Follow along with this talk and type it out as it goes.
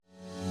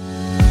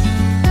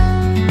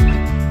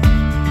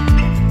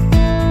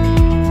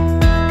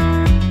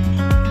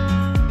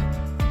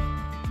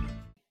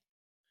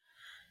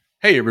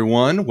Hey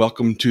everyone,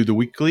 welcome to the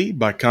Weekly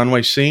by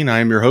Conway Scene.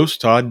 I am your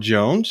host, Todd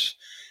Jones,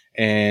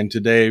 and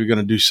today we're going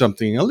to do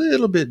something a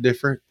little bit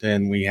different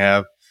than we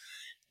have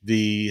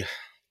the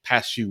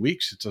past few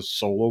weeks. It's a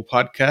solo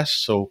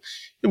podcast, so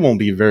it won't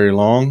be very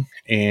long.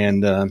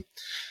 And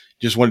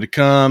just wanted to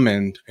come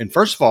and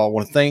first of all, I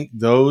want to thank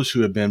those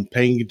who have been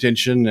paying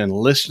attention and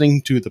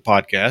listening to the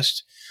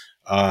podcast.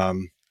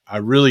 I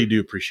really do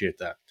appreciate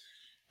that.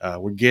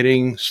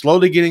 We're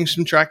slowly getting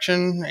some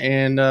traction,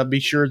 and be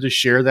sure to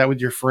share that with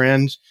your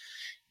friends.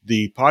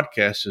 The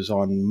podcast is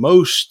on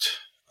most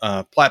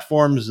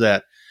platforms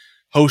that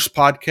host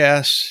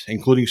podcasts,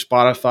 including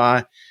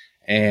Spotify,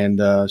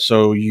 and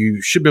so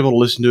you should be able to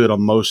listen to it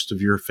on most of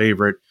your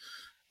favorite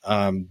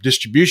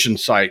distribution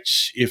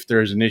sites. If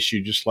there's an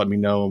issue, just let me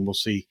know, and we'll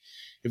see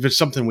if it's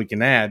something we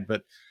can add.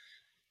 But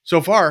so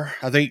far,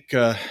 I think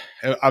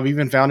I've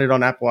even found it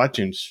on Apple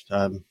iTunes.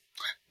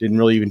 Didn't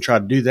really even try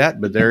to do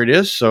that, but there it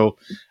is. So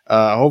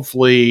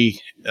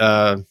hopefully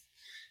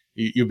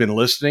you've been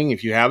listening.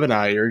 If you haven't,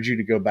 I urge you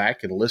to go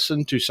back and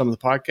listen to some of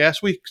the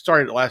podcasts. We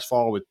started last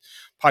fall with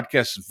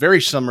podcasts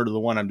very similar to the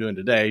one I'm doing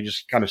today,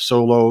 just kind of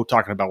solo,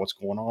 talking about what's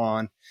going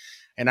on.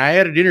 And I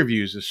added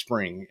interviews this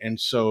spring. And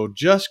so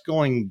just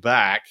going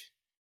back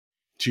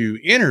to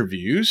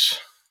interviews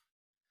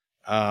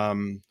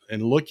and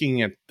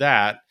looking at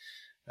that,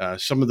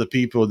 some of the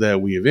people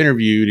that we have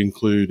interviewed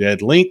include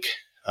Ed Link,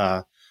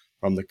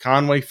 from the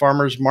Conway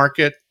Farmers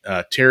Market,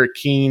 Tara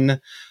Keene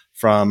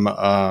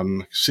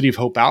from City of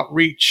Hope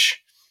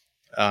Outreach,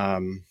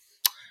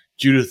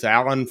 Judith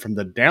Allen from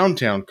the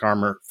Downtown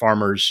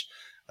Farmers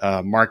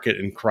Market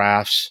and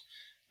Crafts.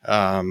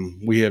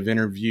 We have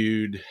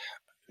interviewed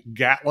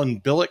Gatlin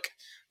Billick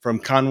from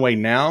Conway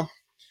Now.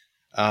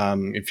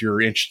 If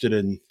you're interested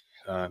in,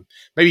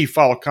 maybe you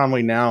follow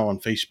Conway Now on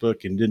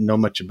Facebook and didn't know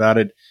much about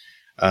it,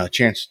 a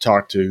chance to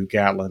talk to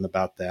Gatlin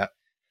about that.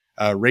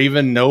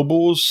 Raven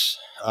Nobles,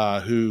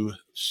 who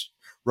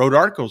wrote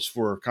articles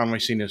for Conway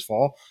Scene this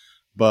fall,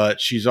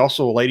 but she's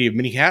also a lady of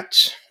many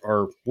hats,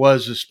 or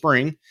was this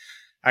spring.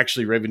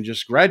 Actually, Raven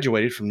just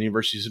graduated from the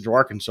University of Central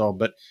Arkansas,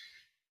 but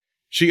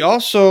she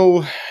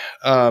also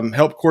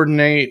helped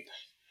coordinate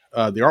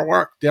the art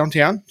walk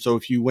downtown. So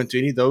if you went to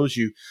any of those,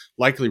 you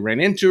likely ran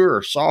into her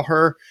or saw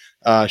her.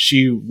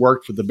 She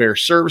worked with the Bear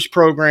Service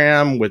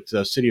Program with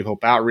the City of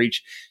Hope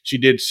Outreach. She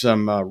did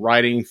some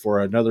writing for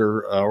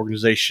another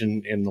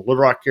organization in the Little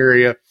Rock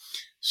area.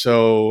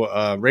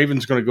 So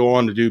Raven's going to go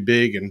on to do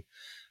big and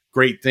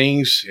great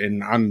things,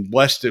 and I'm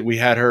blessed that we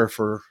had her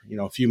for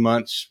a few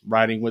months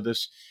writing with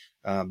us.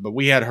 But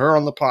we had her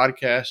on the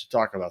podcast to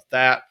talk about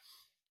that.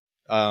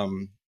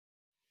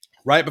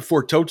 Right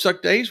before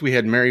Toadsuck Days, we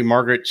had Mary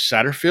Margaret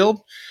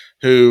Satterfield,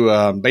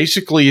 who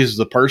basically is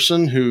the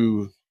person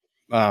who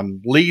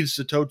leads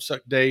the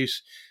Toadsuck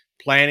Days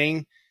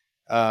planning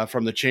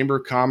from the Chamber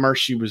of Commerce.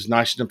 She was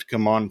nice enough to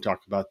come on and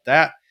talk about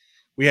that.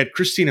 We had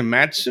Christina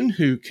Madsen,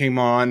 who came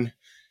on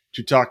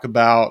to talk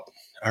about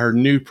her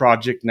new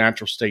project,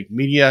 Natural State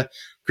Media.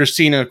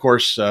 Christina, of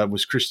course,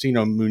 was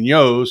Christina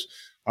Munoz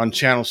on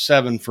Channel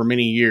 7 for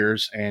many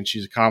years, and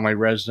she's a Conway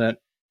resident.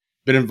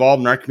 Been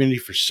involved in our community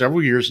for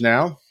several years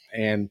now,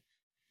 and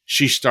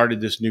she started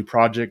this new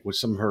project with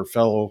some of her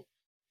fellow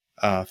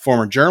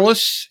former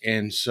journalists,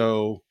 and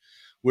so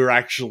we're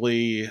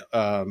actually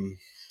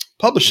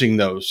publishing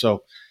those.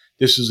 So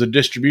this is a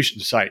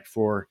distribution site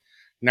for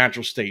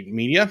Natural State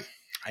Media.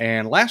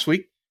 And last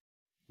week,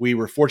 we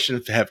were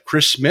fortunate to have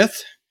Chris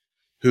Smith,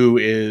 who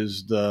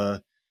is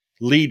the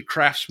lead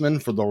craftsman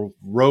for the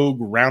Rogue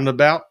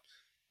Roundabout,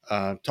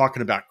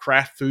 talking about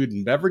craft food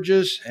and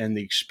beverages and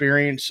the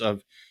experience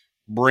of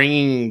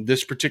bringing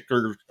this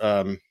particular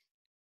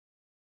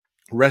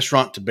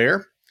restaurant to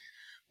bear,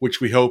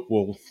 which we hope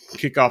will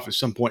kick off at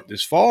some point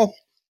this fall.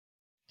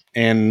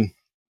 And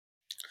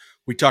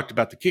we talked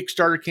about the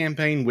Kickstarter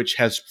campaign, which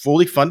has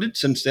fully funded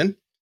since then.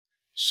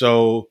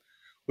 So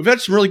we've had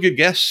some really good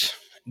guests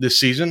this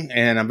season,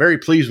 and I'm very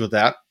pleased with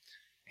that.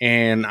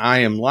 And I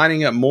am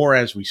lining up more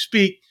as we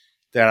speak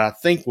that I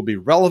think will be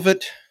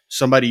relevant,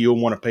 somebody you'll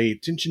want to pay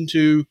attention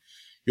to,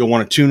 you'll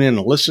want to tune in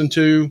and listen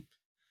to.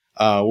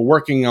 We're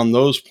working on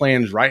those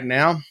plans right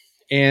now.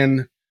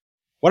 And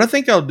what I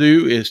think I'll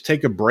do is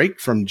take a break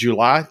from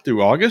July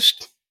through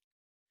August,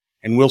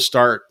 and we'll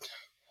start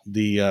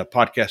the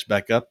podcast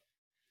back up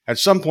at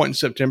some point in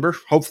September,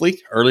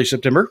 hopefully early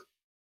September.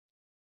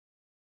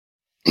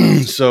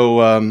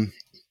 So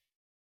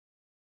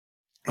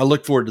I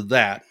look forward to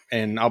that,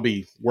 and I'll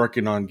be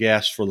working on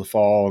guests for the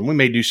fall, and we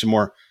may do some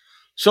more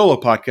solo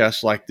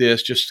podcasts like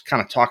this, just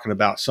kind of talking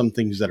about some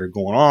things that are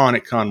going on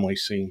at Conway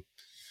Scene.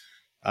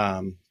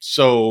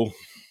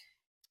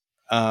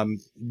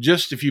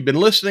 Just if you've been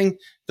listening,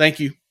 thank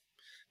you.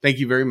 Thank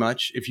you very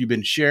much. If you've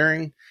been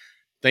sharing,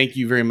 thank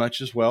you very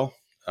much as well.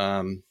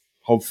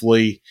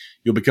 Hopefully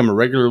you'll become a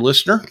regular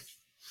listener,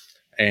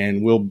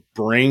 and we'll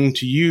bring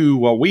to you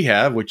what we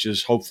have, which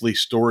is hopefully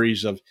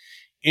stories of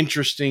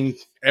interesting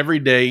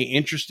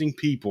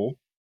people,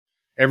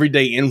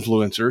 everyday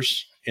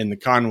influencers in the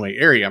Conway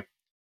area.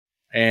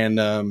 And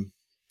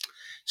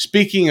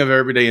Speaking of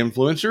everyday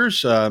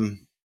influencers,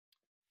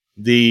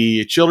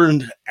 the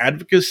Children's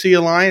Advocacy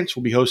Alliance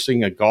will be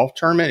hosting a golf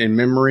tournament in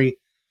memory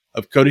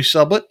of Cody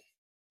Sublett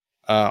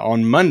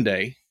on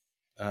Monday.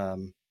 I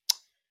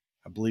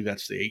believe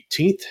that's the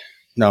 18th.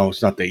 No,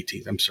 it's not the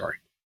 18th. I'm sorry.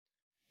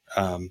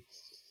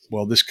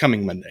 This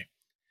coming Monday.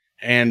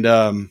 And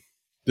the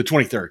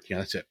 23rd. Yeah,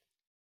 that's it.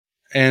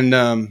 And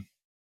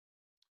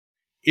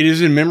it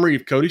is in memory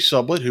of Cody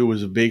Sublett, who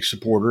was a big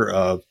supporter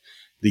of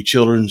the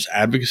Children's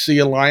Advocacy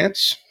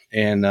Alliance.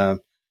 And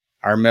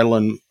our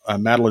Madeline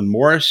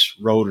Morris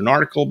wrote an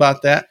article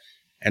about that.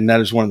 And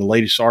that is one of the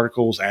latest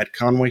articles at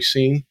Conway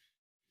Scene.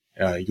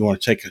 You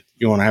want to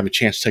have a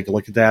chance to take a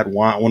look at that.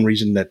 One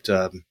reason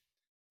that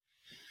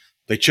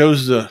they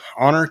chose to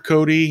honor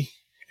Cody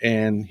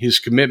and his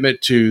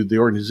commitment to the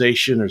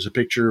organization. There's a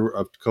picture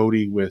of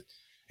Cody with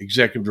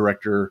Executive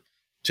Director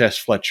Tess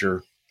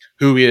Fletcher,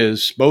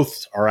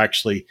 both are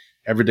actually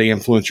everyday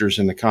influencers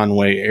in the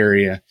Conway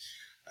area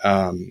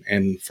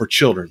and for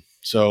children.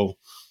 So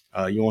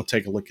you want to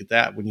take a look at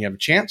that when you have a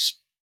chance.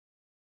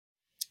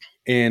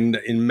 And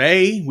in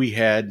May, we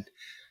had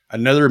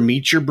another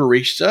Meet Your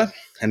Barista,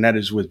 and that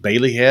is with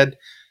Bailey Head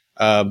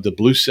of the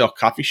Blue Cell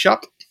Coffee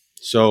Shop.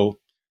 So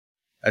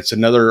that's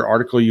another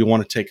article you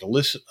want to take a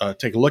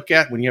look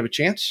at when you have a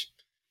chance.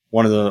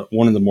 One of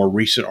the more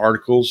recent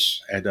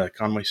articles at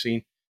Conway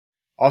Scene.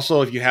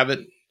 Also, if you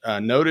haven't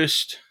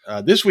noticed,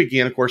 this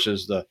weekend, of course,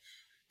 is the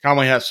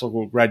Conway High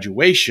School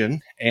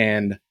graduation,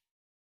 and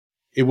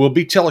it will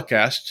be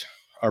telecast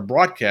or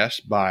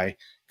broadcast by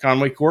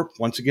Conway Corp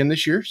once again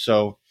this year.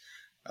 So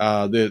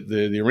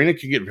the arena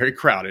can get very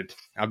crowded.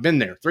 I've been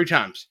there 3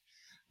 times.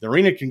 The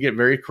arena can get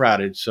very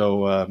crowded.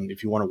 So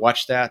if you want to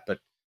watch that, but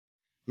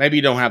maybe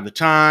you don't have the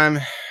time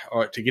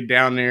or to get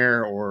down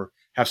there or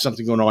have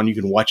something going on, you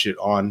can watch it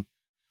on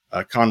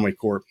Conway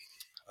Corp.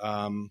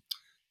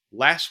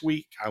 Last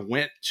week, I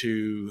went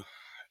to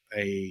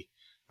a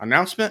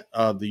announcement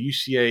of the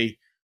UCA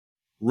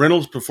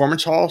Reynolds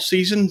Performance Hall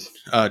season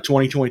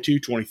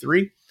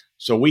 2022-23.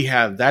 So we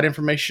have that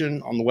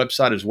information on the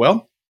website as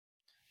well.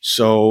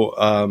 So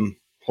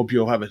hope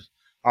you'll have an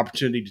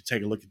opportunity to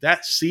take a look at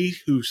that, see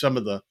who some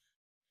of the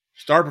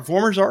star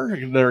performers are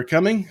that are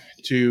coming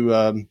to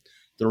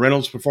the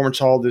Reynolds Performance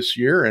Hall this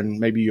year, and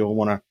maybe you'll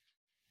want to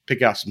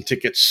pick out some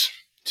tickets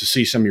to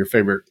see some of your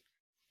favorite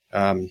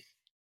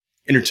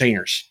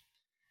entertainers.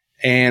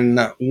 And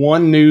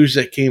one news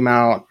that came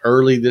out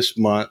early this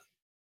month,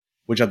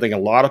 which I think a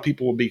lot of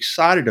people will be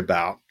excited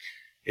about,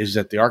 is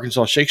that the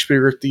Arkansas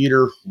Shakespeare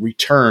Theater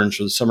returns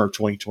for the summer of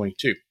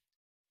 2022.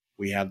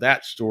 We have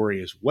that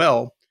story as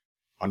well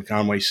on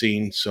Conway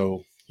Scene,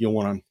 so you'll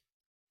want to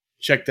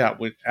check that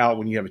out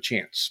when you have a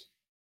chance.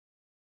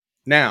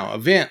 Now,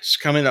 events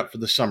coming up for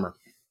the summer.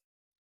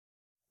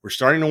 We're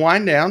starting to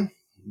wind down.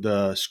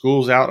 The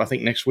school's out, I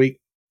think, next week.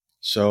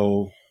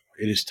 So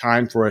it is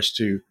time for us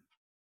to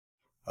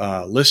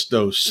list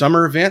those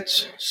summer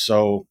events.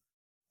 So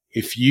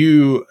if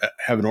you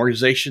have an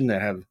organization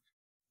that have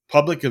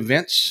public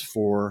events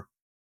for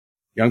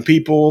young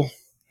people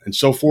and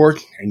so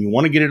forth, and you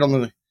want to get it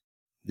on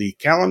the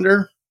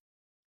calendar,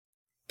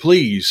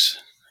 please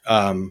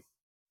go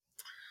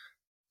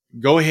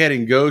ahead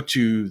and go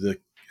to the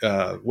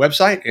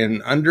website,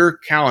 and under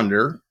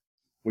calendar,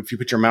 if you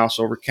put your mouse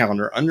over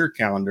calendar, under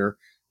calendar,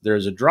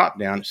 there's a drop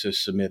down that says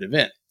submit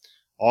event.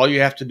 All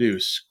you have to do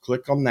is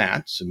click on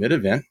that, submit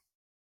event,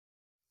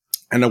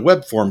 and a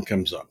web form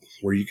comes up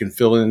where you can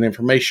fill in the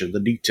information, the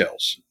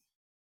details.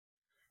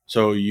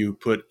 So you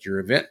put your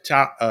event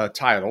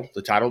title,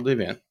 the title of the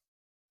event,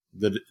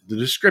 the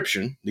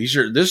description. This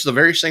is the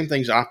very same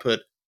things I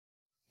put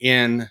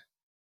in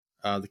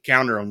the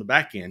calendar on the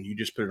back end. You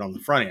just put it on the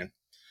front end.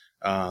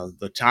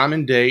 The time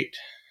and date.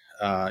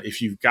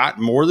 If you've got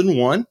more than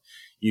one,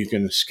 you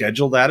can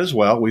schedule that as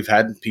well. We've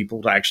had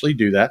people to actually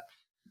do that.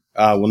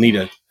 We'll need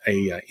a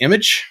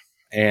image,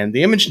 and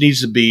the image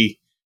needs to be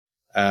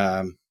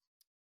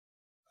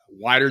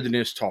wider than it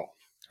is tall,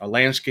 a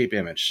landscape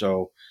image.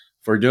 So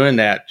for doing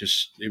that,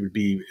 it would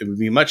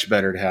be much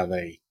better to have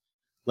a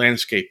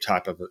landscape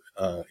type of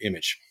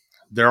image.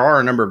 There are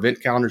a number of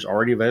event calendars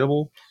already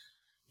available.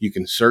 You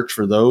can search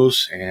for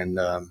those and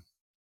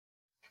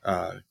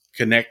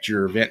connect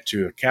your event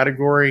to a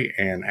category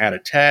and add a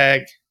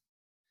tag.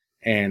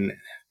 And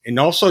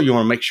also you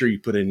want to make sure you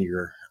put in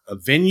a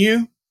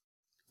venue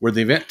where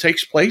the event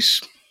takes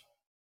place,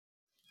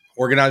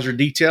 organizer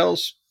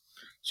details.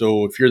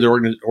 So if you're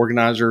the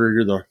organizer,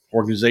 you're the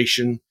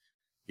organization,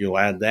 you'll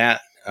add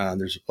that.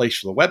 There's a place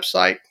for the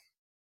website.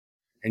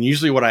 And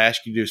usually what I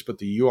ask you to do is put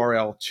the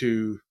URL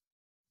to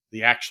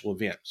the actual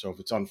event. So if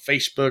it's on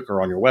Facebook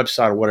or on your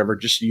website or whatever,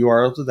 just the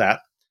URL to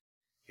that.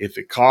 If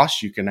it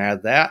costs, you can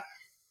add that.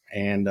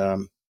 And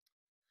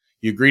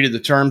you agree to the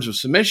terms of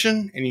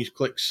submission, and you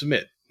click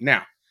submit.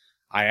 Now,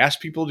 I ask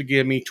people to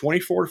give me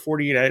 24 to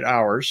 48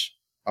 hours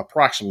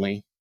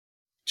approximately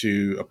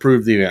to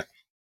approve the event.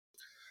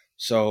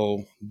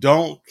 So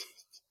don't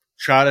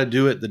try to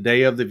do it the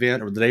day of the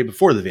event or the day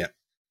before the event.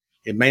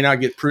 It may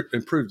not get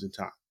approved in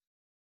time.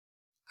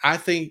 I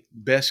think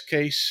best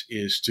case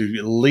is to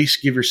at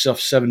least give yourself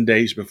 7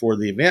 days before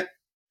the event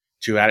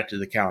to add it to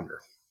the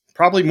calendar.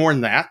 Probably more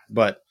than that,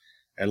 but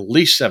at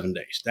least 7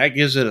 days. That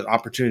gives it an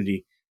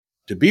opportunity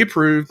to be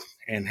approved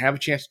and have a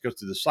chance to go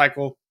through the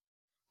cycle,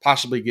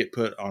 possibly get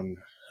put on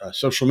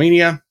social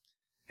media,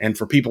 and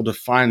for people to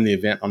find the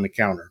event on the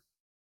calendar.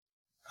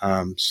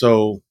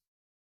 So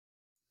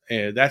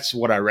that's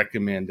what I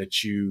recommend,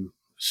 that you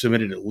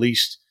submit it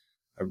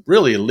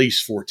really at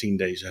least 14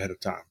 days ahead of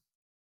time.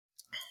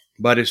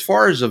 But as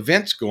far as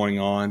events going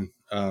on,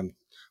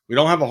 we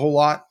don't have a whole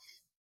lot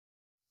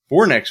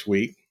for next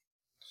week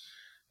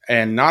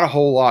and not a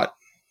whole lot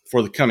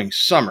for the coming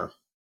summer.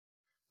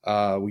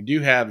 We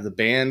do have the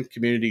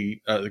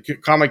the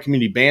Conway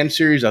Community Band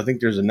Series. I think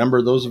there's a number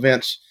of those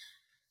events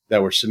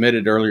that were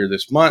submitted earlier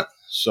this month.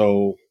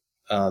 So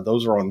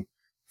those are on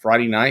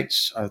Friday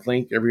nights, I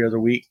think, every other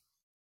week,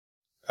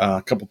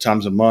 a couple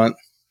times a month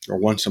or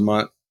once a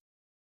month.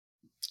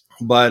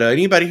 But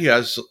anybody who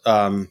has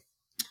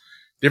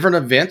different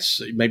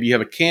events, maybe you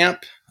have a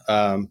camp,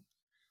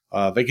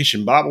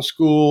 vacation Bible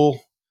school,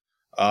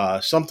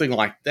 something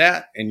like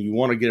that, and you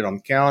want to get it on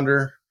the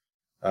calendar,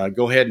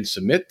 go ahead and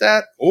submit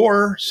that,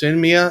 or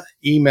send me an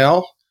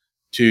email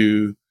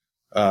to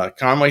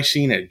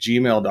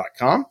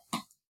conwayscene@gmail.com,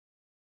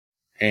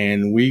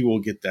 and we will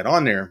get that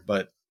on there.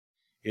 But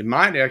it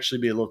might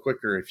actually be a little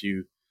quicker if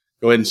you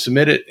go ahead and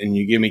submit it and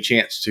you give me a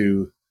chance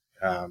to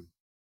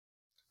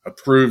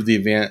approve the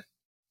event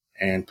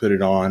and put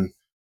it on.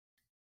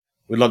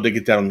 We'd love to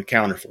get that on the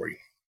calendar for you.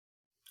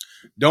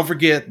 Don't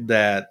forget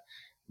that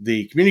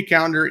the community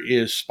calendar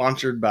is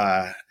sponsored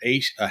by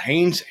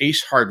Haynes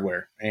Ace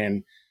Hardware,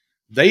 and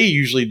they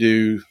usually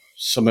do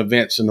some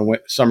events in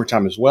the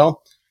summertime as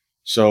well.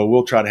 So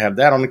we'll try to have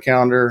that on the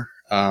calendar.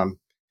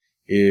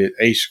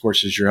 Ace, of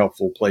course, is your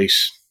helpful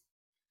place.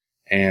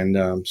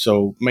 And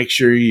so make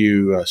sure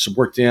you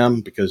support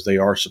them, because they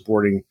are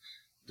supporting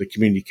the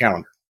community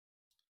calendar.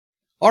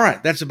 All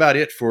right, that's about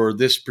it for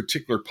this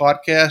particular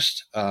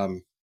podcast.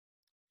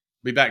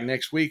 Be back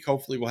next week.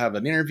 Hopefully we'll have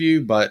an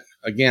interview. But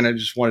again, I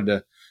just wanted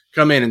to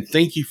come in and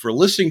thank you for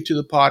listening to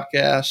the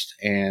podcast,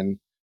 and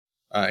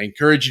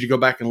encourage you to go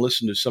back and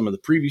listen to some of the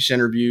previous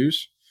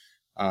interviews.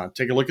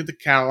 Take a look at the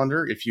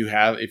calendar. If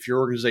your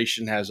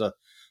organization has a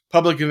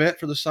public event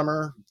for the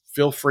summer,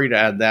 feel free to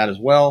add that as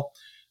well.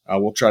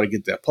 We'll try to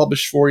get that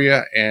published for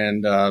you,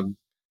 and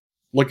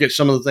look at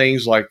some of the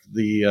things like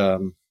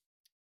the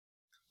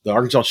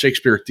Arkansas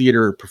Shakespeare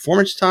Theater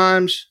performance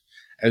times,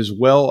 as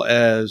well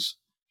as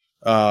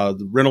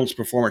the Reynolds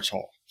Performance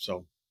Hall.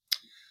 So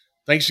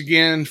thanks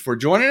again for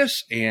joining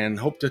us, and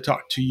hope to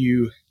talk to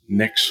you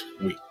next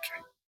week.